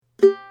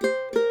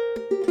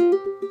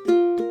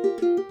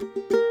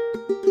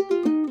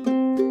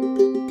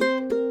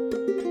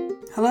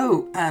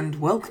Hello and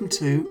welcome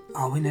to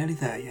Are We Nearly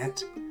There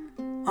Yet?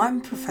 I'm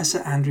Professor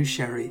Andrew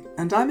Sherry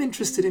and I'm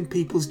interested in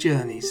people's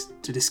journeys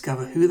to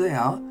discover who they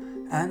are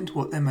and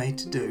what they're made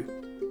to do.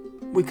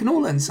 We can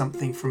all learn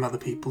something from other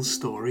people's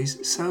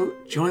stories, so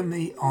join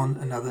me on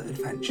another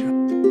adventure.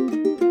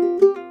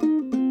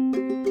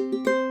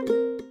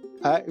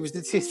 It was the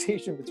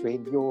decision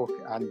between York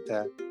and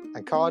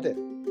Cardiff,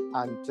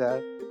 and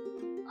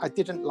I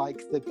didn't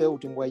like the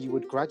building where you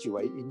would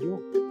graduate in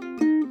York.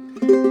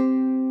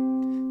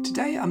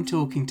 Today I'm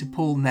talking to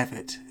Paul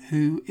Nevitt,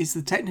 who is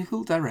the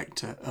Technical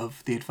Director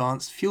of the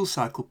Advanced Fuel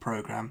Cycle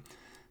Programme,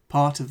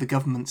 part of the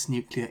government's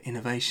Nuclear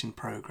Innovation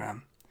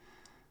Programme.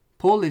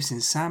 Paul lives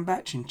in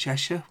Sandbach in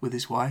Cheshire with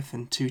his wife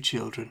and 2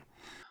 children.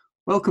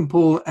 Welcome,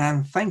 Paul,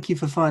 and thank you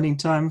for finding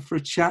time for a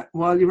chat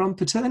while you're on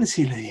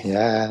paternity leave.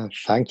 Yeah,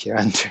 thank you,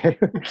 Andrew.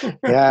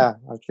 Yeah,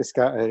 I've just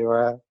got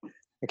to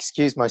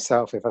excuse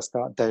myself if I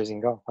start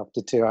dozing off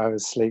after 2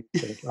 hours sleep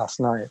last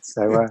night.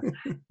 So,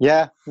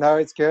 yeah, no,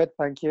 it's good.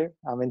 Thank you.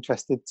 I'm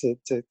interested to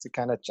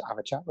kind of have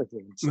a chat with you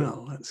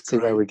and see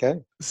where we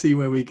go. See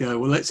where we go.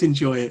 Well, let's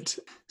enjoy it.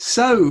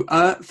 So,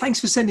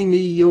 thanks for sending me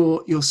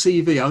your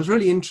CV. I was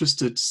really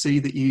interested to see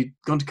that you'd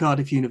gone to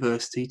Cardiff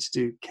University to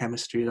do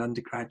chemistry at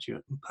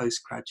undergraduate and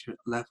postgraduate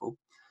level.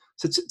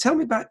 So tell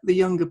me about the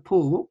younger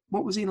Paul.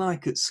 What was he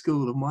like at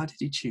school and why did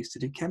he choose to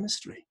do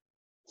chemistry?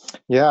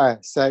 Yeah,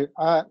 so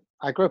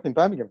I grew up in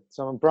Birmingham,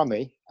 so I'm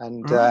Brummie,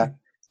 and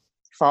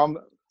from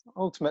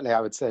ultimately, I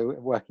would say,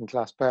 working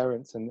class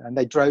parents, and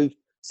they drove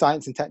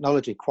science and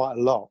technology quite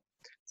a lot.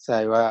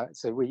 So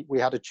we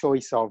had a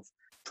choice of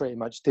pretty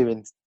much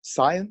doing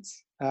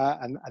science,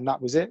 and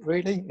that was it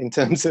really in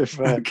terms of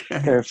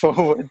going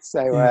forward.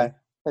 So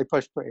they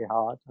pushed pretty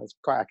hard. I was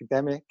quite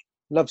academic,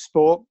 loved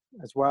sport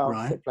as well.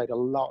 Right. So played a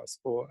lot of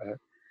sport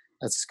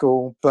at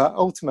school, but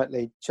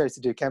ultimately chose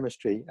to do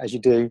chemistry, as you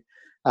do.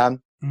 I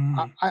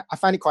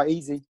found it quite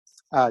easy.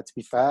 To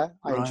be fair,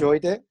 I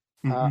enjoyed it.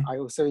 I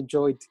also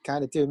enjoyed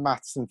kind of doing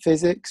maths and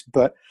physics,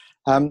 but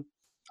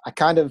I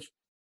kind of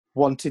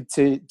wanted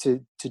to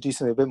do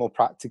something a bit more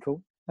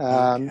practical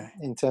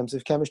in terms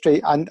of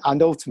chemistry. And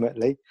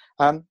ultimately,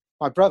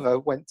 my brother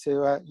went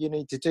to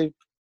uni to do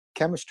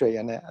chemistry,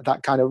 and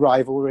that kind of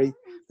rivalry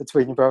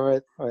between your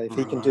brother, if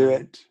he can do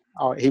it.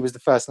 He was the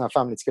first in our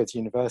family to go to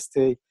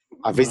university.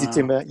 I visited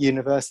him at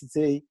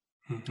university.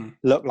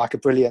 Looked like a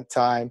brilliant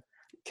time.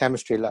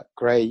 Chemistry looked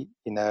great,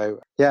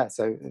 yeah,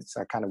 so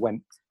I kind of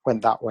went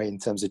that way in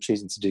terms of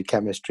choosing to do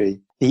chemistry,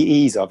 the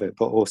ease of it,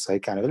 but also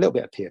kind of a little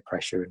bit of peer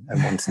pressure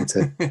and wanting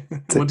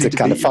to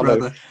kind of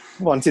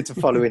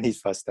follow in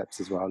his footsteps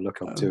as well,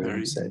 look up to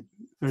him. So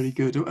very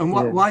good. And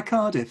why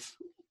Cardiff?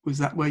 Was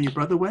that where your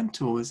brother went,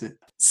 or was it?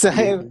 So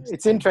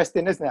it's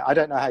interesting, isn't it? I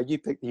don't know how you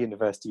picked the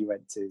university you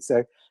went to.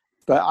 So,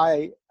 but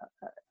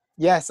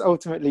yes,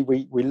 ultimately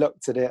we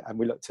looked at it and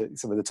we looked at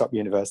some of the top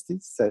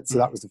universities. So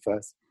that was the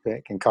first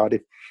pick. And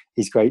Cardiff,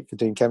 he's great for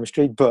doing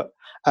chemistry. But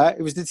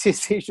it was the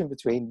decision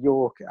between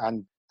York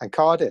and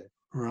Cardiff.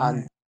 Right.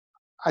 And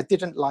I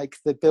didn't like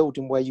the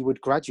building where you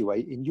would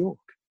graduate in York.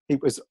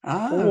 It was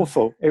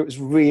awful. It was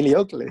really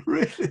ugly.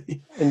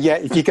 Really? And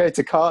yet, if you go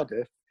to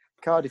Cardiff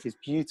is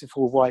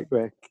beautiful white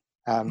brick.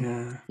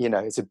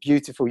 It's a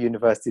beautiful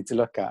university to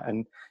look at.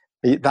 And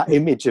that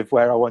image of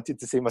where I wanted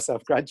to see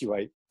myself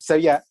graduate. So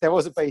yeah, there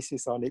was a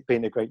basis on it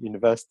being a great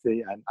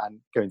university and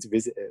going to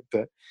visit it.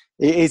 But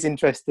it is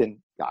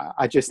interesting.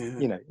 I just,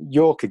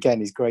 York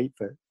again is great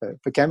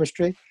for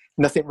chemistry.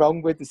 Nothing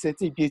wrong with the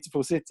city,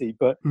 beautiful city,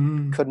 but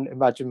couldn't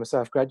imagine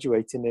myself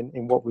graduating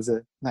in what was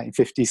a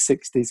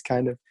 1950s, 60s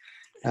kind of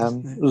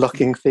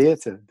looking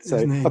theatre. So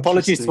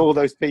apologies to all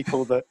those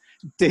people that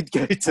did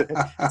go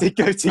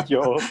to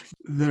York.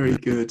 Very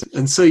good.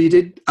 And so you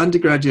did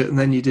undergraduate and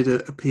then you did a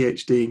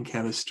PhD in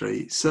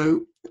chemistry.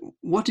 So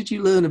what did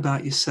you learn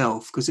about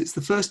yourself? Because it's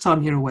the first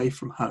time you're away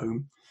from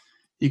home.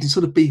 You can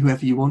sort of be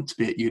whoever you want to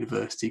be at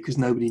university because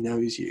nobody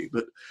knows you.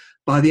 But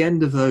by the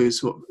end of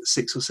those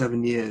 6 or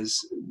 7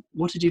 years,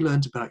 what did you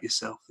learn about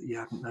yourself that you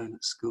hadn't known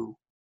at school?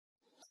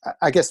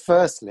 I guess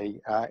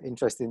firstly,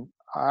 interesting,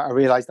 I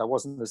realised I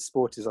wasn't as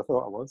sporty as I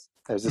thought I was.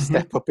 There was a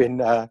step up in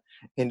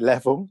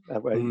level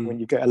when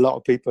you get a lot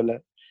of people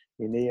at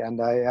uni, and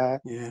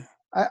the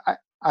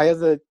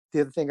other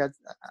thing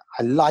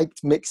I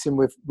liked mixing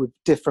with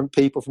different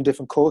people from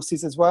different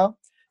courses as well.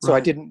 So I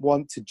didn't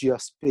want to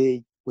just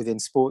be within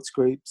sports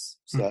groups.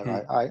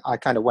 So I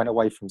kind of went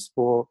away from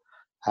sport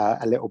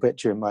a little bit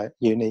during my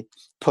uni,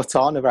 put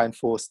on around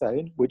 4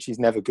 stone, which is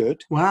never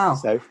good. Wow.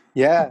 So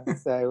yeah,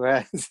 so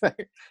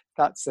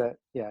that's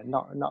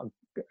not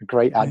a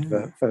great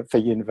advert for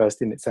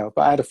university in itself,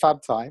 but I had a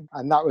fab time.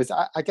 And that was,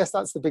 I guess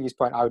that's the biggest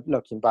point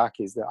looking back,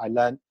 is that I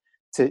learned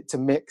to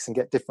mix and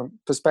get different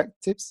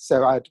perspectives.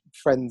 So I had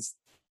friends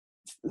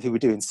who were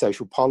doing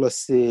social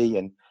policy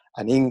and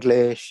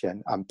English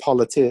and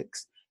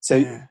politics.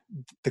 So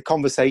the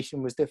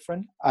conversation was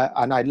different.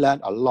 And I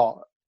learned a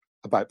lot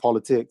about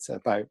politics,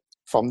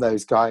 from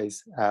those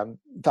guys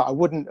that I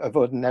wouldn't have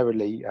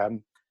ordinarily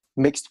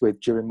mixed with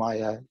during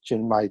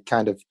my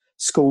kind of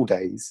school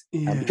days,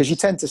 because you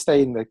tend to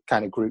stay in the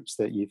kind of groups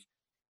that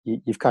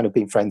you've kind of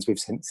been friends with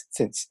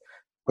since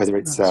whether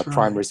it's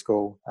primary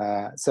school.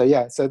 So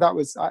that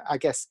was, I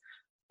guess,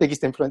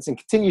 biggest influence, and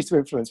continues to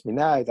influence me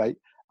now. Like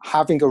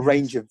having a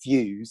range of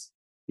views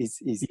is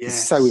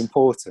so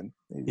important.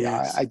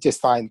 Yes. I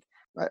just find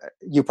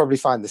you'll probably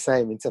find the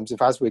same in terms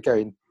of as we're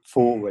going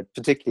forward,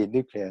 particularly in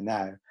nuclear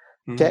now,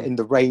 getting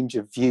the range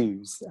of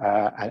views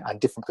and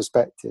different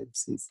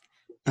perspectives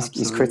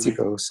is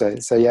critical. So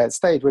it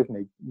stayed with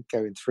me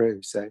going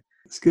through. So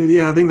it's good.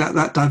 Yeah, I think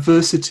that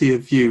diversity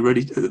of view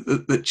really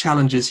that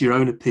challenges your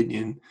own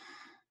opinion,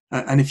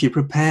 and if you're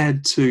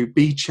prepared to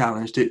be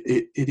challenged,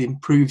 it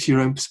improves your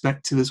own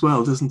perspective as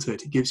well, doesn't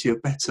it? It gives you a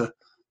better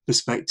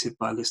perspective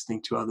by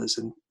listening to others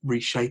and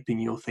reshaping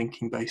your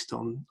thinking based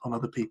on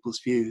other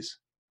people's views.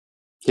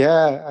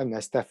 Yeah, and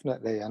that's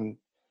definitely. And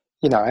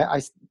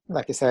I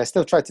like I say, I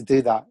still try to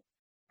do that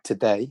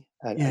today,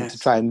 and to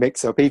try and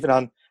mix up. Even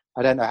on,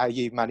 I don't know how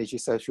you manage your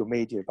social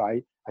media, but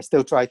I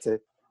still try to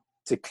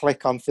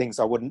click on things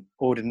I wouldn't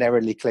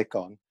ordinarily click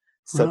on,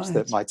 such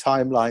that my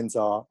timelines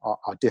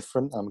are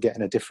different. I'm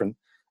getting a different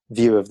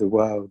view of the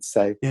world.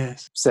 So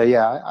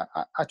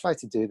I try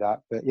to do that.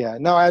 But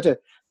no, I had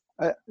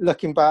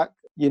looking back,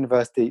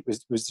 university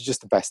was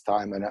just the best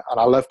time, and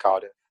I love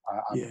Cardiff.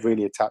 I'm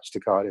really attached to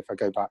Cardiff. I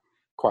go back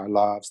quite a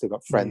lot. I've still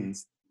got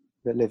friends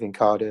that live in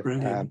Cardiff,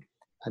 and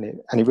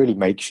it really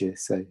makes you.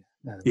 So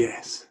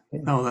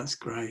oh, that's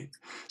great.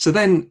 So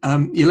then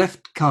you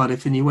left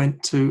Cardiff and you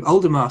went to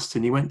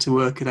Aldermaston. You went to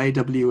work at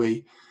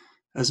AWE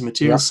as a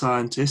materials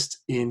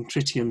scientist in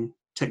tritium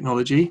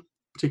technology,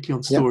 particularly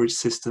on storage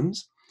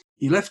systems.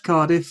 You left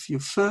Cardiff. Your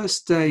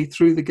first day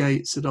through the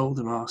gates at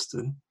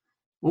Aldermaston.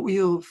 What were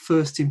your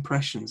first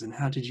impressions and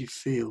how did you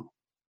feel?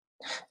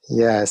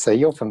 Yeah, so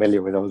you're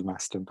familiar with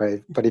Aldermaston,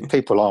 but if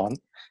people aren't,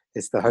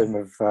 it's the home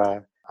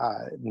of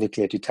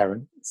nuclear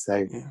deterrent.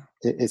 So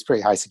it's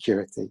pretty high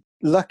security.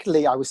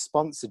 Luckily, I was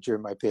sponsored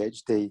during my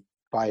PhD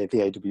by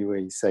the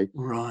AWE. So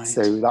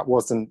that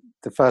wasn't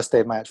the first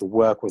day of my actual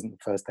work, wasn't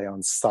the first day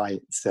on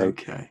site. So,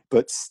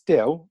 but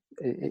still,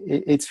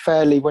 it's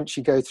fairly, once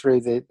you go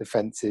through the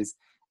fences,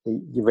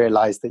 you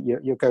realise that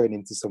you're going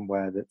into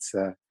somewhere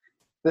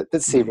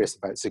that's serious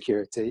about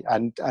security,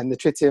 and the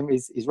tritium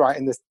is right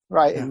in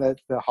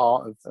the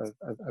heart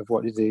of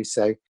what you do.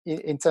 So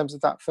in terms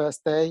of that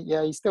first day,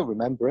 you still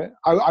remember it.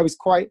 I was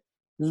quite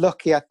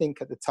lucky, I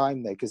think, at the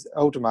time there, because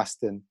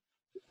Aldermaston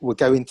were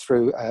going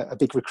through a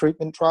big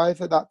recruitment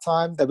drive at that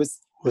time. There was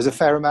a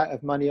fair amount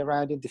of money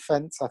around in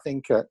defence, I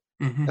think, at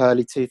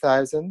early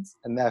 2000s,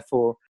 and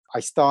therefore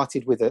I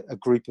started with a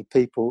group of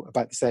people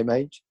about the same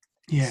age,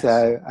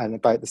 and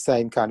about the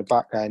same kind of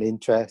background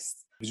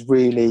interests. It was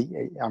really,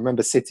 I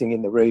remember sitting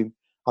in the room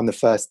on the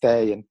first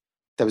day, and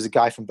there was a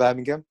guy from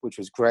Birmingham, which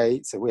was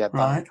great. So we had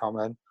that in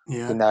common.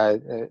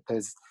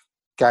 There's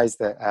guys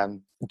that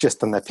just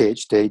done their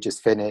PhD,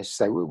 just finished.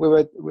 So we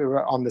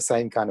were on the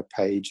same kind of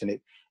page, and we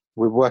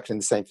were working in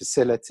the same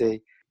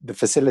facility. The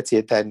facility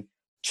had then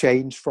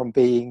changed from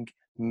being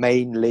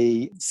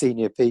mainly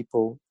senior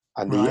people,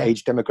 and the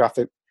age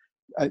demographic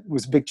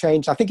was a big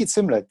change. I think it's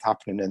similar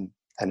happening in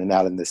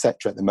NNL and the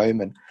sector at the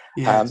moment.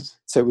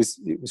 So it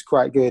was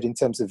quite good in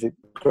terms of the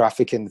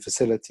graphic in the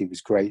facility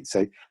was great.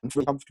 So I'm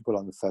really comfortable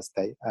on the first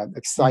day.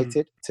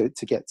 Excited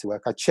to get to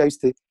work. I chose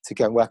to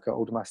go and work at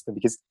Aldermaston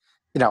because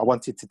I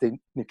wanted to do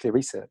nuclear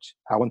research.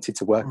 I wanted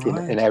to work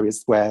in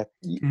areas where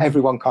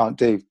everyone can't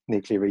do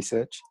nuclear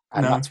research,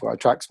 and that's what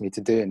attracts me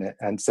to doing it.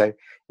 And so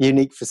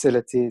unique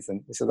facilities,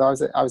 and so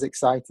I was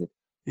excited.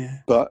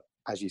 But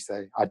as you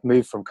say, I'd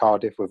moved from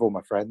Cardiff with all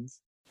my friends.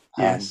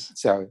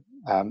 So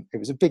it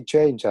was a big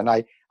change, and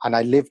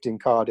I lived in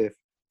Cardiff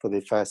for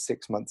the first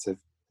 6 months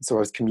so I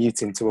was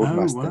commuting to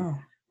Aldermaston,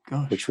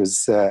 which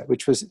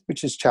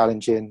was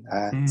challenging.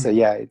 So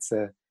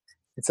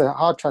it's a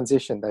hard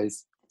transition.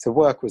 So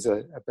work was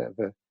a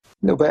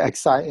little bit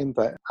exciting,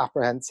 but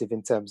apprehensive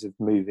in terms of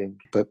moving.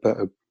 But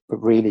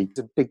really, it's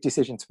a big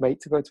decision to make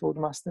to go to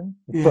Aldermaston.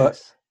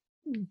 But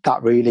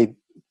that really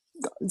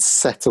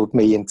settled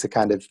me into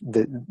kind of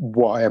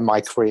where my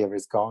career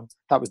has gone.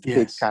 That was the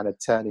big kind of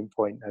turning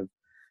point of,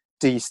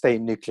 do you stay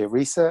in nuclear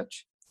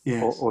research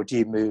or do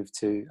you move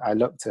to, I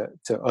looked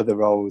to other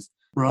roles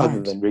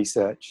other than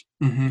research,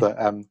 but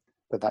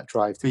that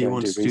drive to go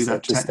and do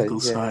research, that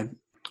technical side.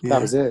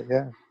 That was it.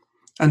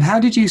 And how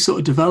did you sort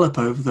of develop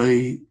over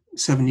the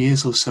 7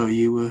 years or so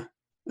you were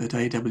at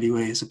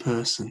AWE as a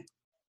person?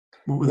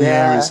 What were the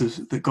areas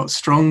that got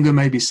stronger?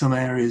 Maybe some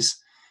areas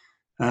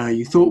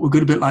you thought were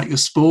good, a bit like your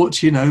sport,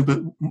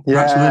 but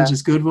perhaps weren't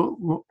as good.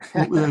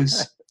 What were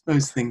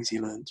those things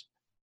you learned?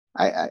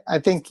 I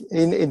think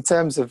in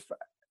terms of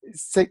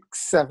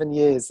 6-7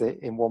 years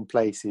in one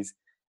place is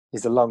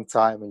a long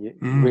time,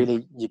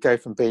 and you go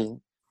from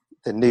being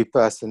the new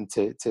person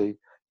to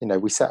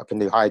we set up a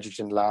new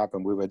hydrogen lab,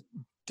 and we were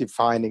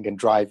defining and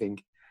driving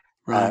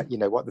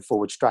what the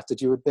forward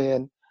strategy would be,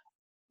 and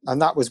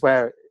that was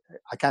where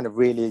I kind of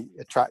really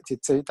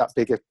attracted to that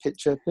bigger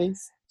picture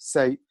piece.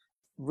 So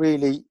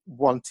really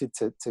wanted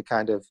to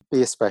kind of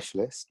be a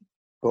specialist,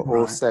 but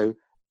also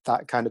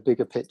that kind of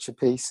bigger picture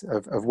piece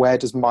of where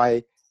does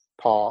my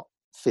part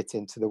fit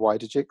into the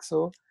wider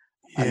jigsaw.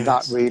 Yes. And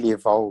that really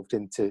evolved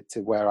into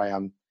where I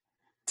am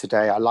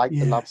today. I like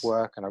the lab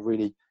work, and I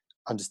really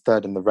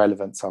understood the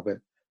relevance of it.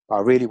 But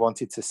I really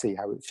wanted to see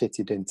how it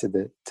fitted into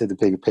the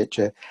bigger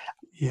picture.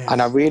 Yes.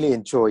 And I really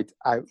enjoyed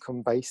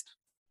outcome-based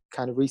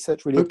kind of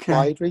research, really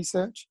applied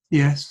research.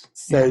 Yes.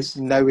 So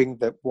knowing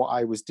that what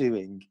I was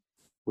doing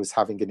was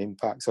having an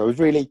impact. So it was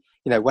really,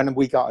 when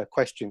we got a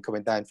question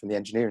coming down from the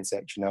engineering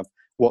section of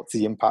what's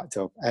the impact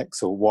of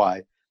X or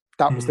Y,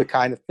 that was the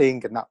kind of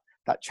thing, and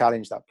that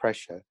challenge, that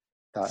pressure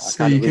that I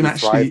kind of really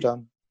thrived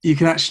on. You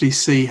can actually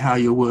see how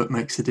your work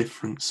makes a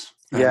difference.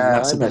 Yeah,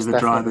 that's a bit of a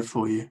driver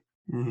for you.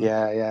 Mm-hmm.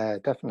 Yeah,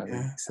 definitely.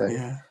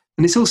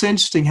 And it's also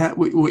interesting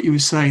what you were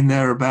saying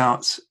there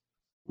about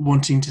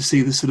wanting to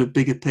see the sort of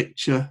bigger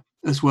picture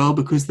as well,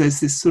 because there's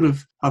this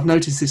I've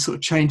noticed this sort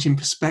of change in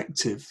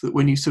perspective, that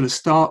when you sort of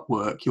start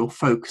work, you're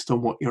focused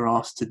on what you're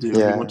asked to do, and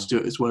you want to do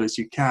it as well as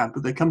you can.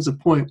 But there comes a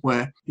point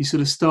where you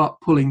sort of start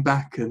pulling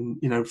back and,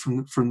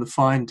 from the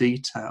fine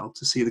detail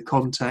to see the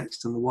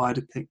context and the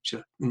wider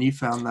picture. And you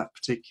found that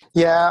particular.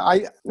 Yeah,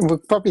 we'll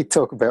probably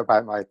talk a bit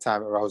about my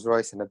time at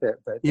Rolls-Royce in a bit,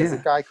 but there's a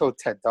guy called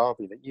Ted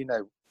Darby that you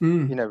know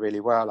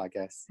really well, I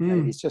guess.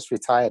 He's just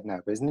retired now,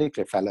 but he's a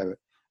nuclear fellow at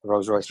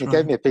Rolls-Royce. And he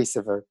gave me a piece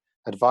of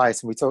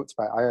advice, and we talked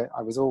about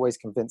I was always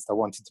convinced I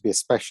wanted to be a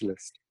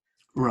specialist,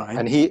 right?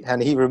 And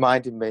he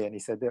reminded me, and he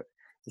said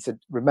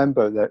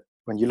remember that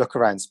when you look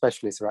around,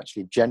 specialists are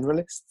actually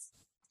generalists.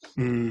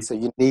 So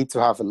you need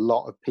to have a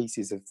lot of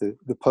pieces of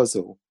the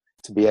puzzle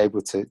to be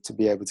able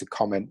to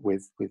comment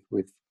with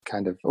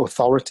kind of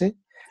authority.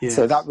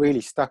 So that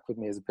really stuck with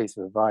me as a piece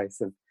of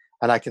advice, and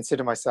I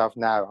consider myself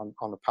now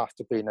on the path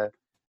to being a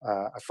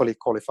fully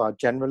qualified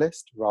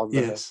generalist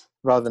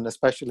rather than a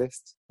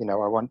specialist. I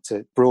want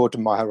to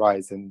broaden my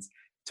horizons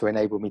to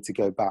enable me to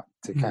go back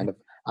to kind of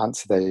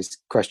answer those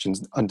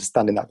questions,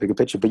 understanding that bigger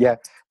picture.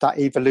 But that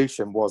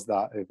evolution was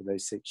that over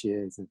those 6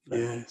 years of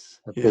being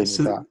with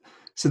that.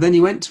 So then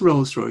you went to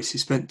Rolls-Royce. You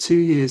spent 2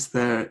 years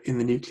there in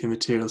the nuclear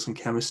materials and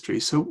chemistry.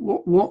 So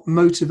what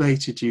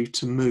motivated you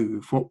to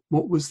move?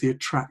 What was the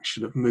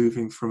attraction of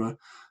moving from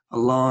a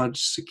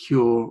large,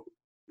 secure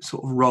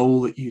sort of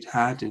role that you'd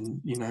had, and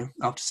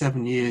after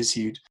 7 years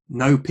you'd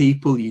know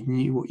people, you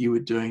knew what you were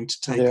doing, to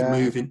take a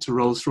move into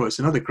Rolls-Royce,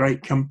 another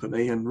great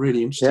company and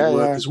really interesting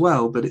work as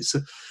well, but it's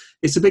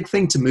a big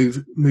thing to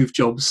move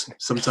jobs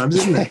sometimes,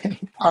 isn't it?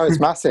 Oh, it's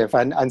massive,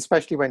 and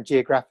especially when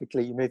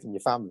geographically you move in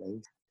your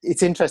family.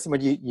 It's interesting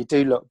when you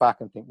do look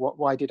back and think,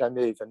 why did I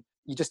move? And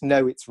you just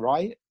know it's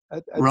right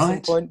at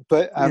some point.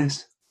 But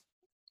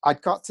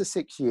I'd got to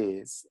 6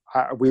 years.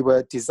 We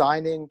were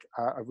designing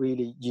a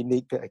really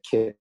unique bit of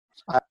kit.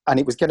 And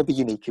it was going to be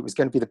unique. It was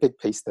going to be the big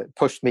piece that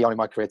pushed me on in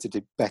my career to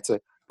do better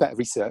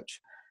research.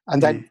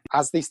 And then,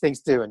 as these things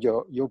do, and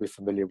you'll be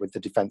familiar with the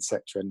defence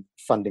sector and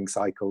funding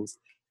cycles,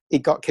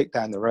 it got kicked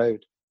down the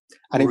road.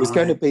 And it was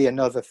going to be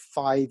another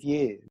 5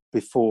 years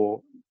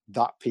before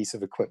that piece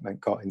of equipment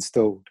got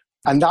installed.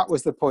 And that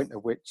was the point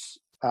at which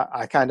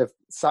I kind of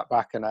sat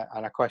back and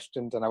I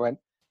questioned, and I went,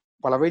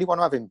 well, I really want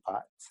to have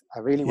impact. I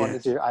really want to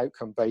do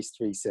outcome-based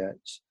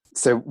research.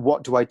 So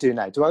what do I do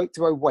now? Do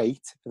I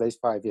wait for those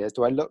 5 years?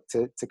 Do I look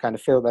to kind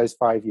of fill those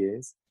 5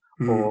 years?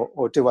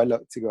 Or do I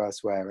look to go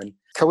elsewhere? And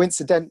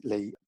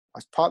coincidentally, I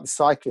was part of the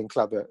cycling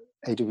club at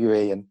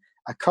AWE, and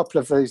a couple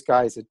of those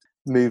guys had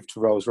moved to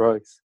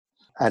Rolls-Royce.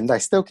 And I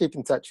still keep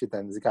in touch with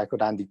them. There's a guy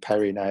called Andy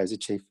Perry now as a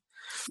chief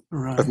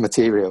of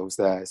materials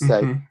there.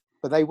 So,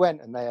 but they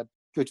went and they had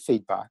good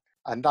feedback.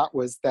 And that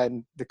was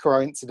then the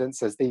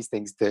coincidence, as these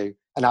things do.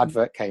 An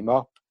advert came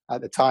up.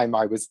 At the time,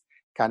 I was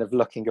kind of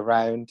looking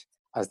around.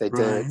 As they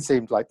do, it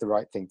seemed like the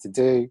right thing to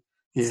do.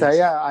 So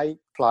I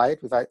applied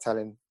without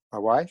telling my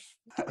wife.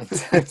 In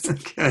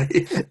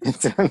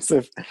terms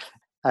of,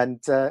 and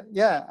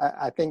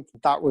I think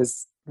that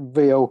was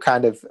real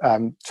kind of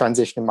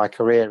transition in my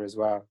career as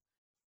well.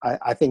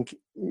 I think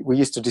we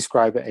used to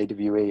describe at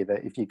AWE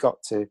that if you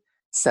got to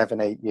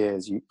 7-8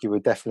 years, you were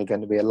definitely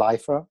going to be a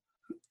lifer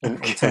in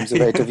terms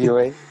of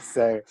AWE.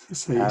 So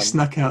you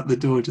snuck out the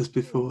door just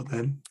before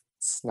then.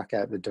 Snuck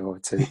out the door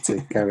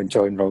to go and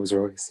join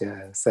Rolls-Royce.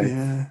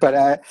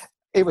 But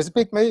it was a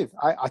big move.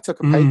 I took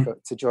a pay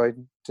cut to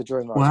join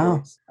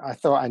Rolls-Royce. I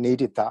thought I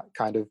needed that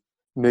kind of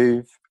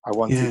move. I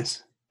wanted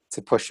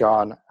to push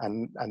on,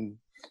 and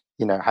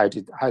how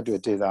do I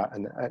do that?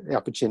 And the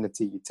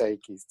opportunity you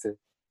take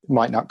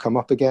might not come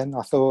up again,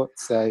 I thought.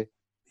 So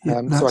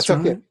so I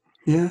took it.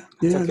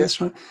 That's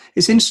right.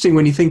 It's interesting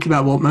when you think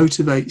about what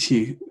motivates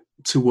you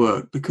to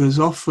work, because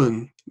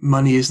often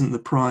money isn't the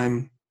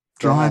prime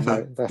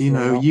driver.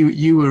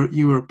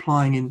 You were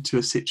applying into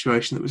a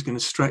situation that was going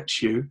to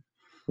stretch you,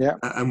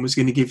 and was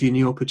going to give you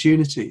new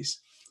opportunities.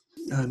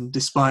 And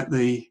despite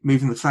the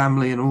moving the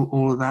family and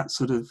all of that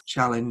sort of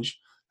challenge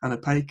and a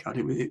pay cut,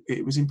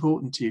 it was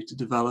important to you to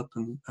develop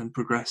and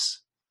progress.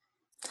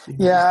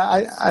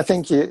 I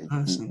think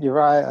you're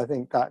right. I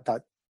think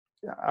that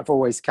I've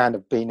always kind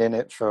of been in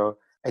it for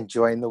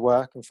enjoying the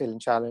work and feeling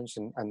challenged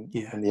and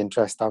the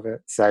interest of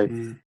it. So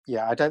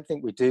I don't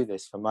think we do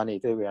this for money,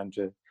 do we,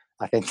 Andrew?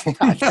 I think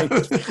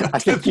I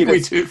think we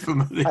do it for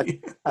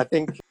money. I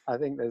think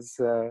there's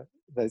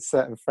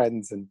certain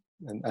friends and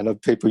other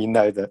people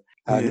that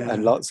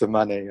and lots of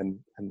money and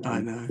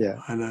I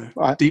know.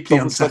 Right. Deeply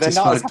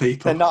unsatisfied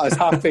people. They're not as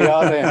happy,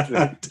 are they,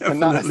 Andrew?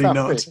 Definitely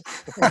not.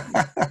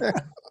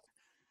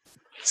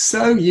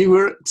 So you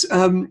were at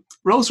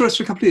Rolls-Royce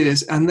for a couple of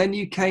years, and then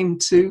you came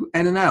to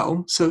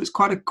NNL. So it's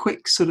quite a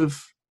quick sort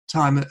of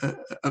time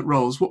at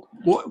Rolls.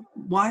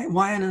 Why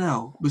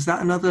NNL? Was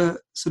that another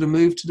sort of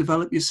move to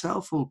develop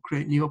yourself or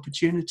create new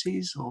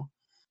opportunities? Or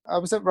I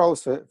was at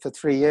Rolls for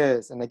 3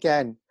 years, and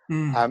again,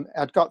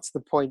 I'd got to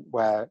the point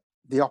where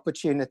the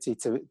opportunity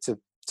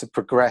to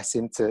progress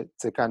into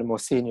kind of more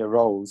senior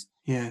roles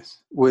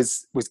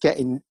was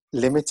getting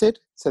limited.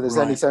 So there's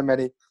only so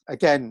many.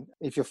 Again,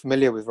 if you're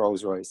familiar with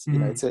Rolls-Royce,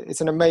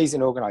 it's an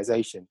amazing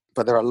organisation,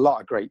 but there are a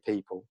lot of great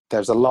people.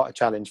 There's a lot of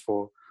challenge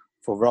for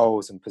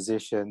roles and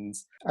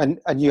positions, and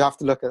you have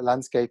to look at the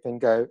landscape and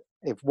go,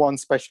 if one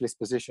specialist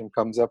position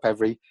comes up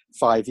every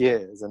 5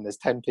 years and there's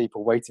 10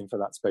 people waiting for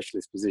that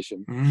specialist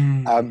position,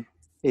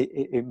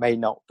 it may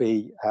not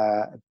be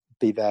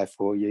there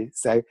for you.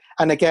 So,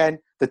 and again,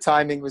 the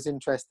timing was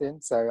interesting.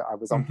 So I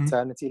was on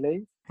paternity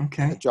leave.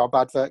 Okay. A job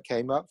advert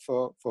came up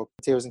for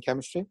materials and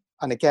chemistry.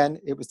 And again,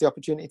 it was the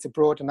opportunity to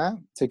broaden out,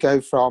 to go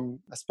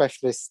from a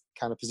specialist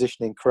kind of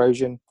position in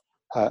corrosion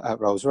at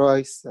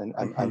Rolls-Royce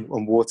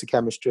and water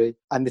chemistry,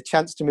 and the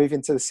chance to move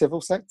into the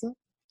civil sector.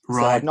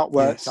 Right. So I'd not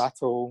worked at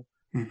all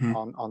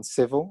on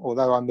civil,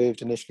 although I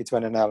moved initially to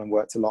NNL and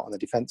worked a lot on the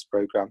defence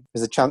programme.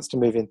 There's a chance to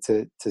move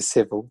into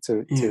civil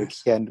to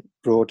again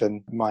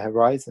broaden my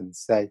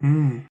horizons. So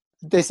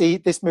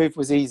this move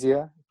was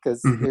easier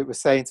because it was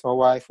saying to my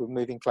wife, we're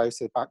moving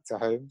closer back to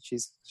home.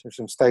 She's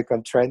from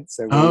Stoke-on-Trent.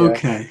 So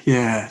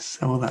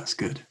well, that's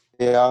good.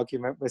 The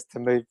argument was to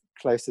move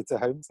closer to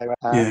home. So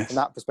from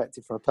that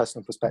perspective, from a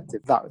personal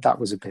perspective, that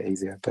was a bit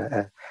easier.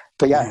 But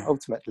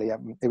ultimately,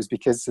 it was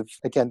because of,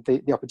 again,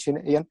 the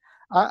opportunity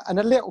and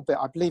a little bit,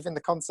 I believe in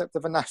the concept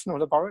of a national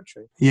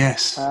laboratory.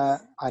 Yes.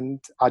 And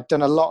I'd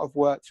done a lot of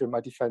work through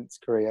my defence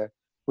career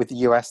with the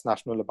US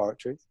National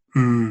Laboratories.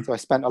 So I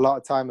spent a lot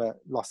of time at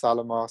Los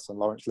Alamos and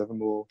Lawrence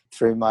Livermore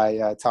through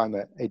my time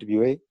at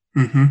AWE.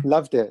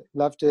 Loved it,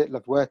 loved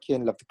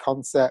working, loved the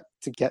concept,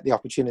 to get the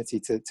opportunity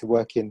to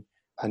work in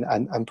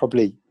and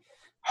probably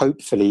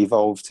hopefully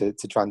evolve to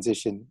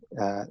transition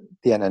the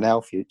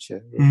NNL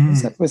future.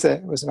 It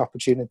was an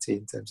opportunity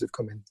in terms of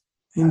coming.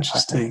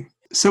 Interesting.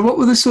 So what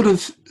were the sort of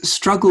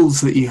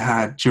struggles that you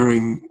had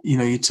during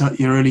your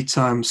early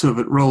time sort of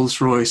at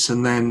Rolls-Royce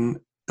and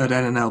then at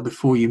NNL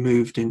before you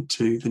moved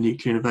into the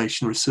Nuclear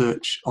Innovation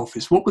Research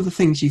Office? What were the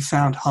things you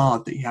found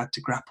hard that you had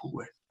to grapple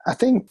with? I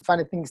think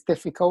finding things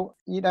difficult,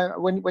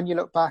 when you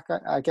look back,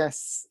 I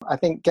guess, I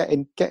think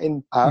getting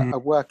a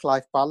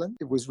work-life balance,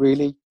 it was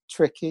really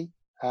tricky.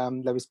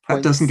 There was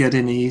points... That doesn't get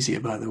any easier,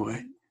 by the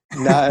way.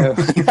 No,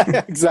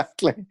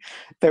 exactly.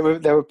 There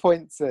were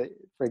points,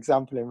 for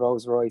example, in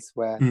Rolls-Royce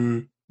where,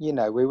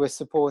 we were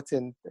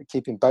supporting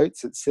keeping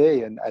boats at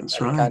sea and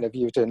kind of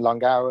you were doing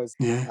long hours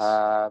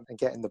and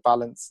getting the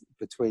balance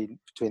between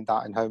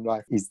that and home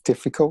life is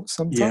difficult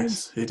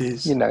sometimes. Yes, it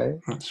is.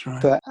 That's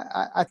right. But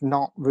I've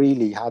not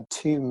really had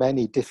too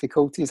many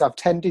difficulties. I've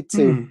tended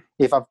to,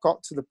 if I've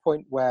got to the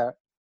point where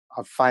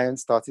I've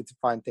started to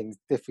find things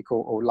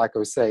difficult, or like I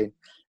was saying,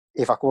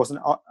 if I wasn't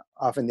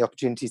having the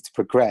opportunities to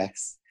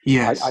progress,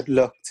 I'd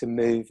look to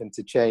move and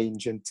to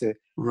change and to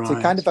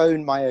kind of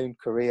own my own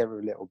career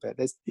a little bit.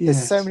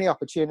 There's so many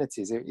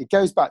opportunities. It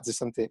goes back to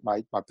something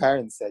my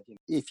parents said.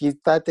 If you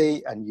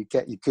study and you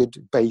get your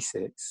good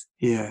basics,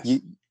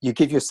 you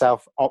give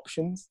yourself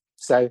options.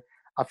 So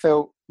I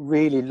feel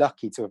really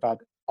lucky to have had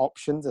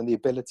options and the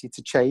ability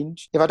to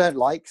change. If I don't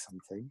like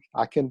something,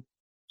 I can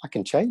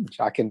change.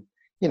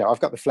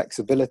 I've got the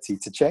flexibility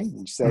to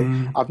change.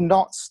 So I've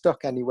not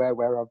stuck anywhere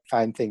where I've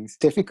found things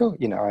difficult.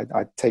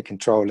 I take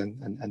control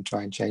and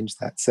try and change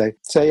that. So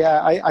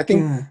I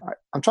think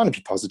I'm trying to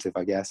be positive,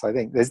 I guess. I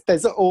think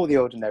there's all the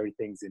ordinary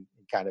things in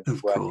kind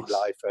of working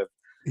life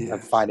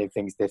of finding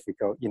things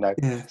difficult.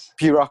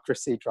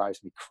 Bureaucracy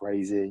drives me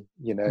crazy,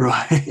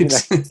 Right.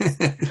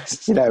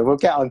 We'll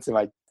get onto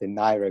in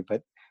Nairo,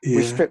 but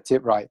we stripped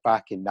it right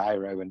back in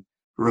Nairo and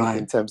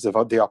in terms of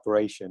the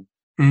operation.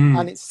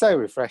 And it's so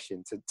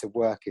refreshing to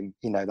work in,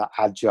 that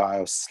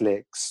agile,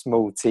 slick,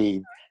 small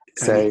team.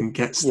 So you can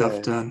get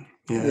stuff done.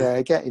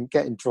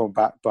 Getting drawn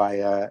back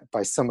by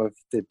some of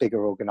the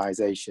bigger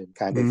organisation,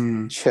 kind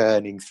of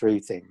churning through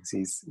things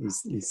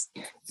is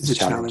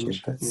challenging.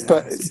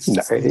 But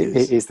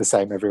it is the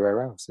same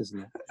everywhere else,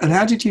 isn't it? And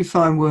how did you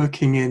find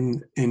working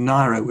in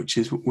Nairo, which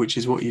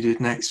is what you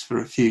did next for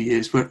a few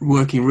years,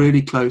 working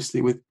really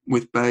closely with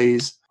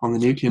BEIS on the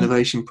nuclear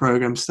innovation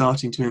programme,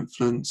 starting to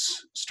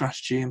influence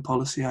strategy and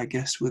policy, I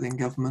guess, within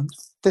government?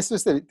 This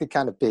was the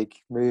kind of big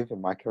move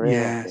in my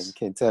career, I think,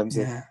 in terms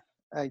of...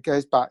 It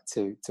goes back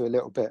to a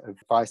little bit of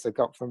advice I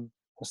got from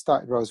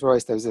started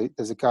Rolls-Royce, there's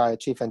a guy, a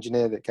chief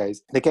engineer, that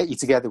goes, they get you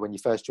together when you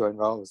first join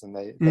Rolls, and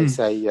they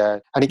say,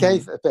 and he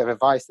gave a bit of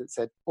advice that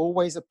said,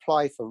 always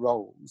apply for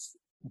roles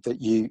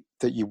that you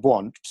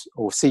want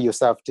or see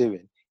yourself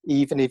doing,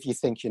 even if you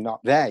think you're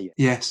not there yet.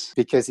 Yes.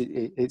 Because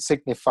it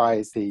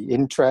signifies the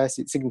interest,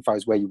 it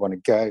signifies where you want to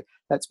go,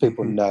 lets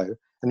people know.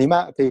 And the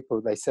amount of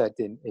people, they said,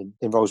 in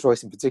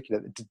Rolls-Royce in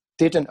particular, that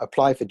didn't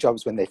apply for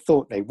jobs when they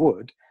thought they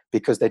would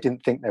because they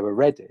didn't think they were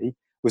ready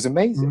was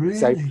amazing.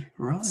 Really?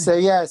 Right.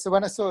 So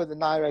when I saw the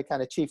NIRO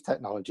kind of chief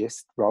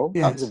technologist role,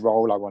 that was a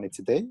role I wanted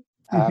to do.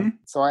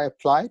 So I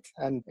applied,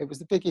 and it was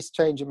the biggest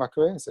change in my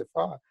career so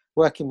far.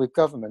 Working with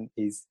government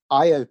is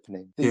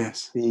eye-opening.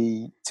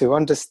 To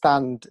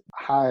understand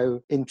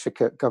how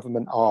intricate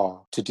government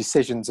are to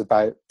decisions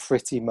about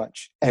pretty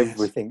much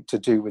everything to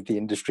do with the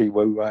industry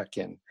we work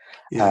in,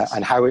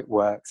 and how it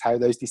works, how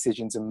those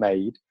decisions are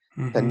made.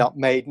 They're not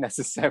made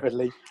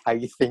necessarily how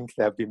you think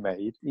they'll be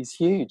made, is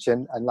huge.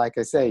 And like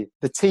I say,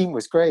 the team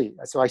was great.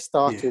 So I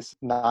started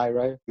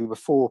NIRO. We were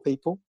 4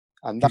 people.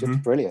 And that's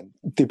just brilliant.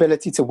 The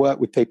ability to work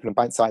with people and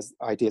bounce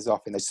ideas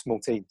off in a small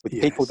team with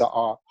people that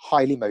are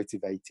highly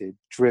motivated,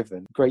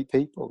 driven, great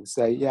people.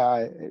 So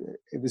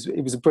it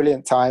was a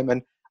brilliant time,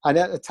 and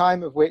at a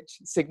time of which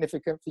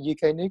significant for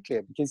UK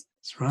nuclear, because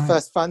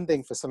first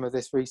funding for some of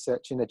this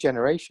research in a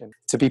generation.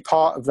 To be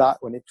part of that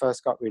when it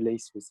first got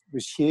released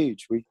was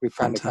huge. We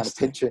found kind of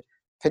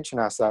pinching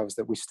ourselves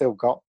that we've still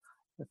got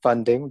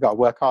funding. We've got to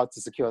work hard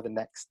to secure the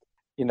next.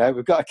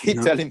 We've got to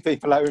keep telling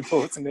people how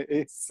important it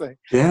is. So,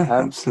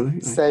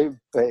 absolutely. So,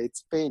 but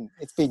it's been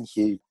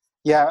huge.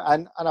 Yeah,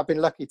 and I've been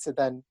lucky to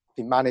then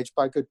be managed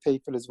by good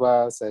people as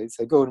well. So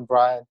Gordon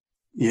Bryan,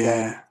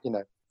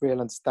 real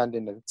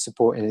understanding of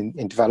supporting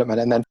in development,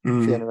 and then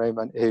Fiona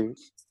Raymond, who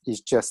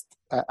is just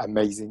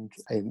amazing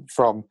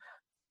from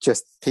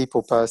just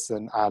people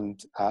person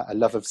and a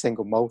love of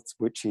single malt,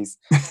 which is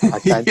I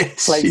think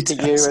plays to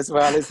you as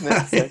well, isn't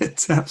it? So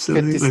it's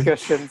absolutely good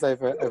discussions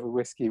over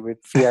whiskey with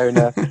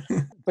Fiona.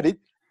 But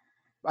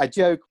I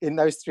joke, in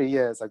those 3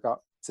 years I got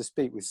to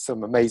speak with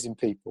some amazing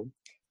people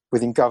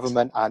within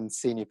government and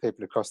senior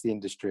people across the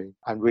industry,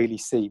 and really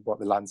see what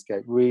the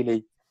landscape,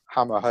 really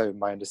hammer home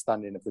my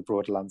understanding of the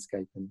broader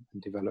landscape and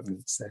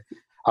development. So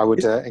I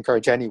would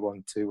encourage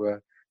anyone to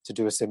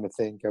do a similar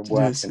thing and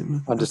work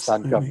and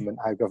understand government,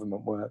 how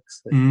government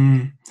works. So.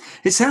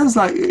 It sounds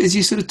like, as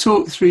you sort of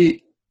talk through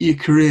your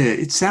career,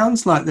 it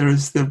sounds like there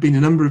have been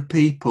a number of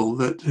people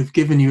that have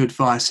given you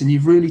advice, and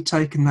you've really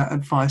taken that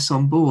advice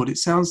on board. It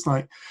sounds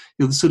like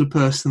you're the sort of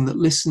person that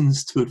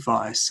listens to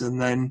advice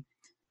and then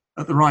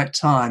at the right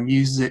time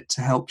uses it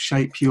to help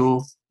shape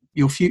your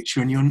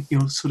future and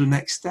your sort of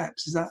next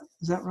steps. Is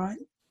that right?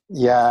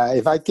 Yeah,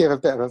 if I give a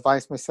bit of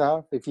advice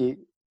myself, if you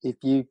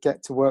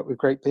get to work with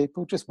great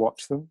people, just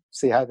watch them,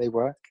 see how they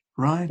work.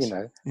 Right.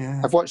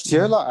 I've watched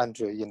you a lot,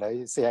 Andrew.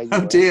 You see how you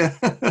work. Dear.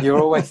 You're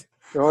always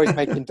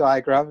making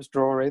diagrams,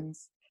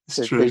 drawings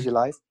to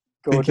visualize.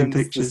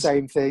 Gordon's the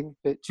same thing,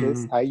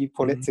 pictures, how you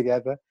pull it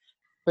together.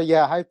 But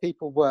how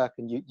people work,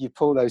 and you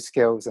pull those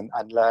skills and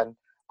learn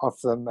off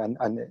them, and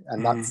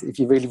that's, if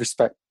you really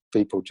respect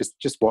people,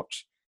 just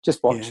watch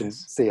and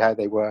see how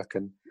they work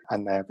and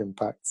they have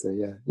impact. So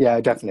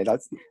definitely,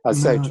 that's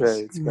so true.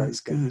 It's great. That's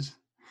good.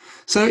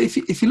 So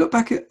if you look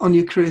back on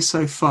your career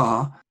so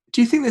far,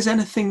 do you think there's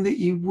anything that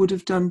you would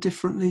have done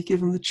differently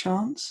given the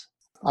chance?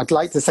 I'd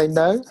like to say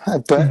no,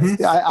 but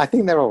I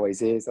think there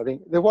always is. I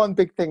think the one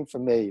big thing for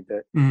me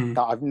that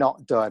I've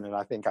not done, and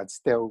I think I'd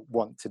still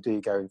want to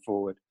do going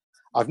forward,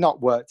 I've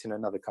not worked in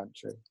another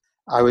country.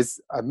 I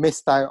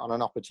missed out on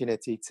an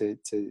opportunity to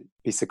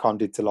be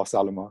seconded to Los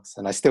Alamos,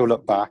 and I still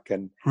look back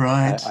and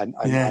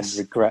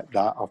regret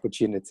that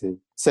opportunity.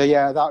 So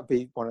that would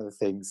be one of the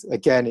things.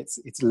 Again,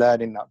 it's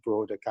learning that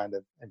broader kind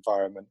of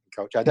environment and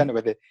culture. I don't know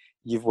whether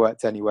you've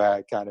worked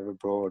anywhere kind of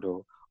abroad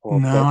or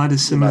no, I had a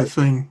similar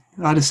thing.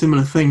 I had a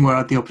similar thing where I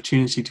had the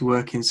opportunity to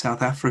work in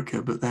South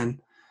Africa, but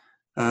then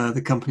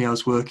the company I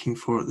was working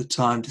for at the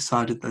time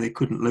decided that they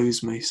couldn't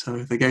lose me,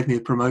 so they gave me a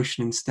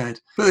promotion instead.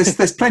 But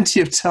there's plenty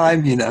of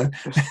time, I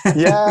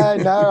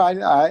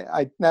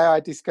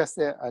discussed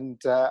it,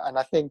 and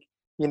I think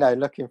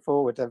looking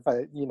forward,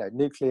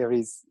 nuclear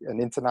is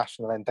an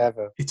international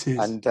endeavour. It is,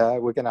 and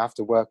we're going to have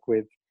to work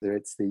with, whether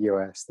it's the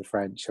US, the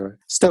French, or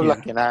still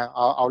looking out.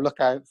 I'll look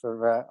out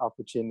for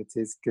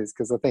opportunities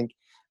because I think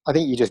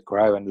you just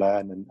grow and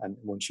learn, and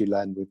once you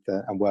learn with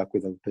and work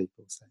with other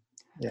people. So.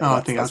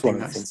 I think that's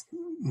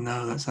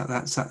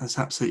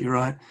absolutely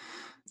right.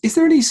 Is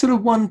there any sort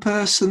of one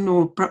person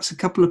or perhaps a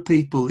couple of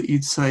people that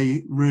you'd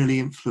say really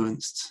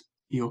influenced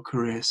your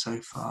career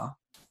so far?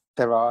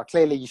 There are.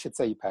 Clearly, you should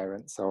say your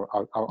parents, or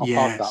I'll park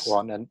that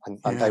one, and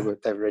they were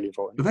really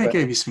important. But they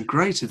gave you some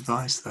great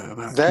advice though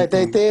about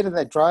they did, and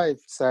they drive.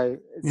 So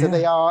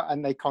they are,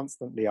 and they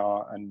constantly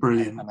are, and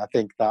brilliant. And I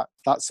think that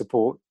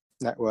support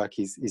network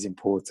is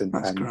important.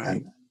 That's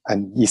great.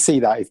 And you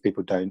see that if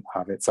people don't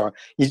have it. So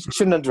you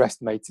shouldn't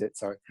underestimate it.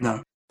 So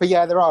no. But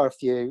there are a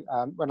few.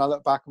 When I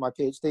look back at my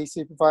PhD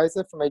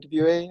supervisor from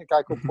AWE, a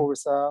guy called Paul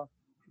Russell,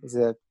 he's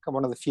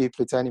one of the few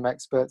plutonium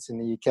experts in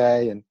the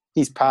UK, and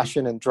his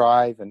passion and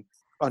drive and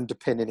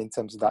underpinning in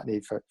terms of that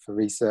need for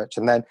research.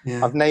 And then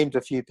I've named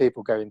a few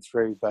people going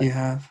through, but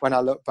when I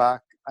look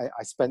back,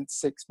 I spent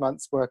 6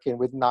 months working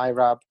with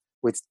NIRAB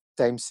with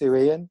Dame Sue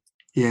Ian.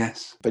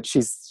 Yes, but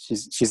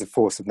she's a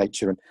force of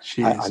nature,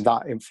 and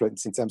that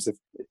influence in terms of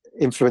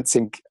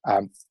influencing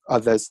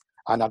others.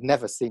 And I've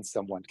never seen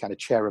someone kind of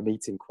chair a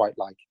meeting quite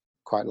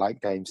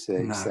like Dame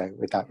Sue. No. So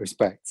with that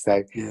respect,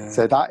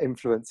 so that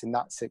influence in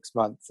that 6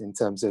 months in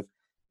terms of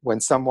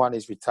when someone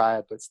is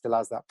retired but still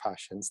has that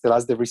passion, still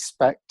has the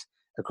respect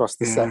across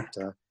the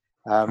sector.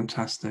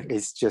 Fantastic.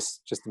 It's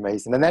just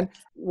amazing. And then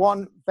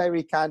one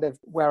very kind of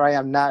where I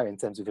am now in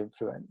terms of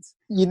influence,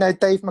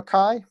 Dave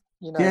Mackay,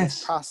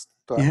 past,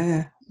 but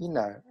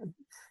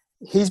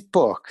his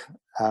book,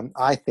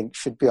 I think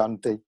should be on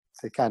the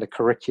kind of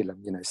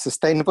curriculum,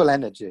 sustainable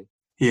energy.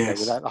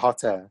 Yes. Without the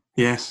hot air.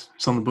 Yes.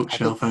 It's on the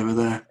bookshelf over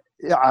there.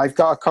 Yeah, I've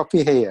got a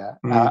copy here,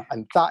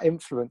 and that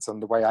influence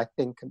on the way I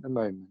think at the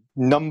moment.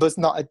 Numbers,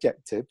 not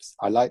adjectives.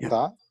 I like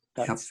that.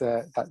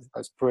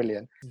 That's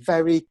brilliant.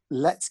 Very,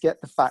 let's get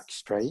the facts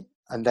straight,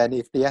 and then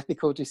if the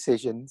ethical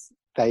decisions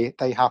they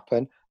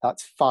happen,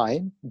 that's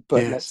fine.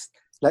 But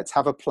let's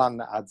have a plan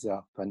that adds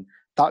up. And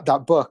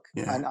that book,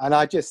 and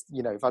I just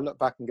if I look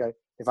back and go,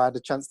 if I had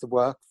a chance to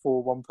work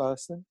for one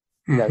person,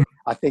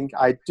 I think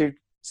I do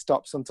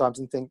stop sometimes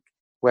and think,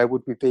 where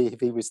would we be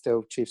if he was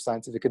still chief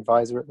scientific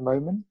advisor at the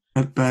moment?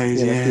 At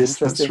Bayes, yes,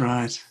 that's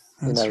right.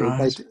 That's right.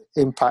 Made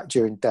impact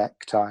during DEC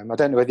time. I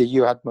don't know whether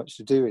you had much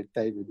to do with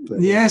David. But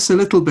yes, a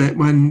little bit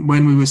when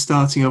we were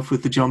starting off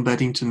with the John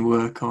Beddington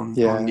work on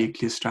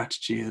nuclear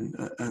strategy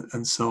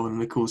and so on.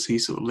 And of course, he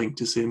sort of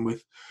linked us in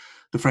with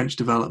the French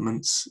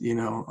developments,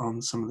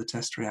 on some of the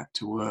test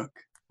reactor work.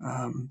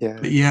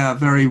 But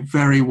very,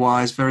 very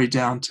wise, very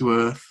down to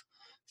earth,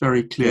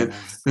 very clear. Yeah.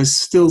 There's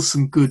still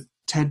some good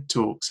TED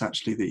Talks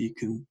actually that you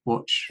can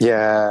watch.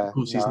 Yeah. Of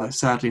course, he's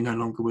sadly no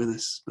longer with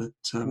us. But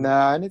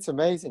no, and it's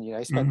amazing.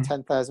 He spent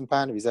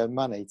 £10,000 of his own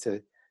money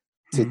to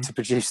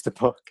produce the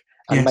book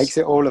and makes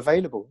it all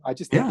available. I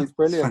just think it's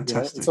brilliant.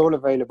 Fantastic. It's all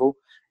available.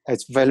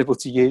 It's available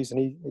to use,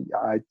 and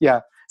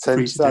So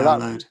free to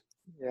download.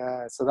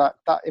 So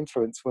that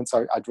influence, once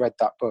I'd read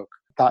that book,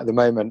 that at the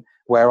moment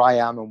where I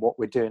am and what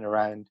we're doing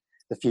around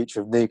the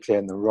future of nuclear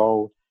and the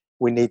role,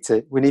 we need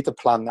to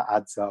plan that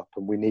adds up,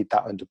 and we need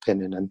that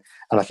underpinning, and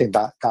I think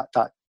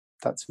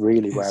that's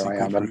really where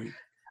I am,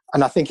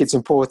 and I think it's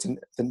important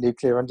that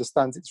nuclear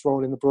understands its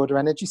role in the broader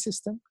energy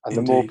system, and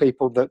the more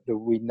people that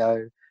we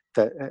know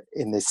that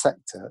in this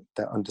sector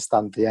that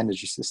understand the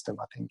energy system,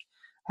 I think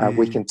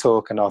we can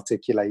talk and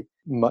articulate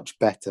much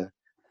better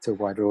to a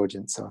wider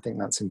audience. So I think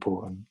that's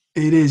important.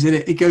 It is, and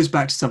it goes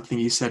back to something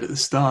you said at the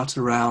start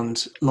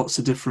around lots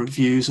of different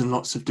views and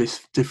lots of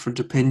different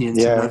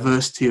opinions and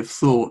diversity of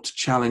thought to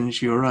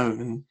challenge your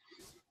own.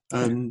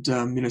 And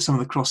some of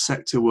the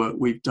cross-sector work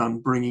we've done,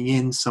 bringing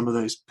in some of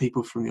those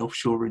people from the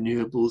offshore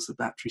renewables, the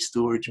battery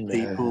storage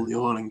people, the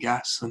oil and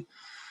gas,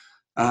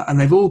 and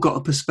they've all got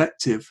a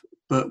perspective.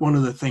 But one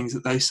of the things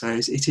that they say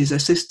is it is a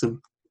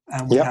system,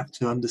 and we have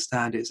to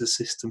understand it as a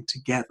system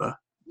together,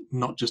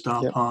 not just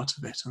our part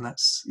of it. And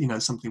that's,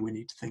 something we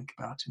need to think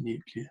about in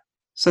nuclear.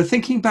 So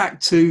thinking back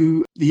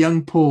to the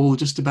young Paul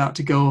just about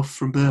to go off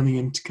from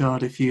Birmingham to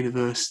Cardiff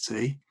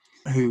University,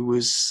 who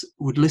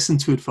would listen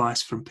to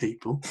advice from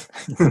people,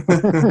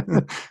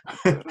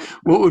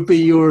 what would be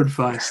your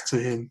advice to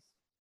him?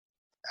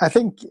 I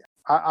think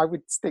I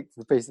would stick to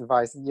the piece of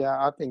advice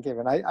I've been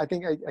given. I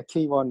think a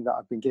key one that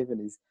I've been given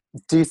is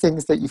do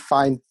things that you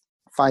find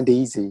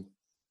easy.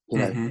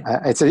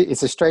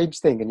 It's a strange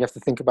thing, and you have to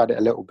think about it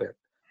a little bit.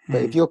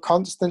 But if you're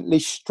constantly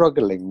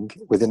struggling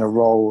within a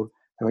role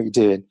and what you're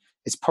doing,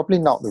 it's probably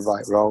not the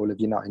right role if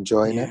you're not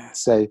enjoying it.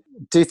 So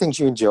do things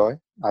you enjoy.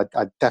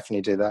 I'd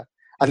definitely do that.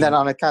 And then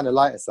on a kind of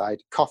lighter side,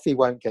 coffee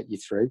won't get you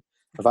through.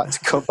 I've had to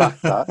cut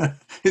back that.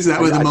 Is that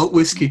where the malt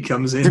whiskey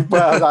comes in?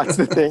 Well, that's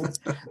the thing.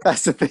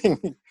 That's the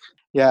thing.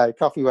 Yeah,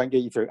 coffee won't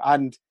get you through.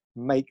 And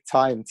make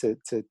time to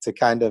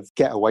kind of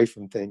get away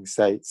from things.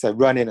 So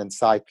running and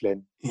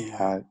cycling,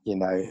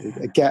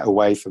 get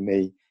away for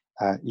me.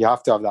 You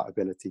have to have that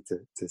ability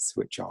to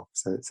switch off.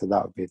 So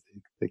that would be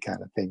the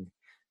kind of thing.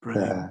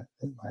 Brilliant.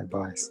 My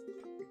advice.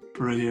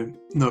 Brilliant.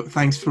 Look,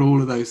 thanks for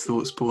all of those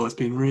thoughts, Paul. It's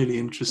been really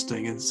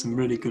interesting and some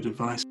really good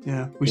advice.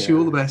 Wish you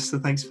all the best. So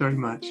thanks very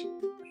much.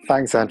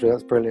 Thanks, Andrew.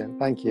 That's brilliant.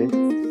 Thank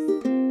you.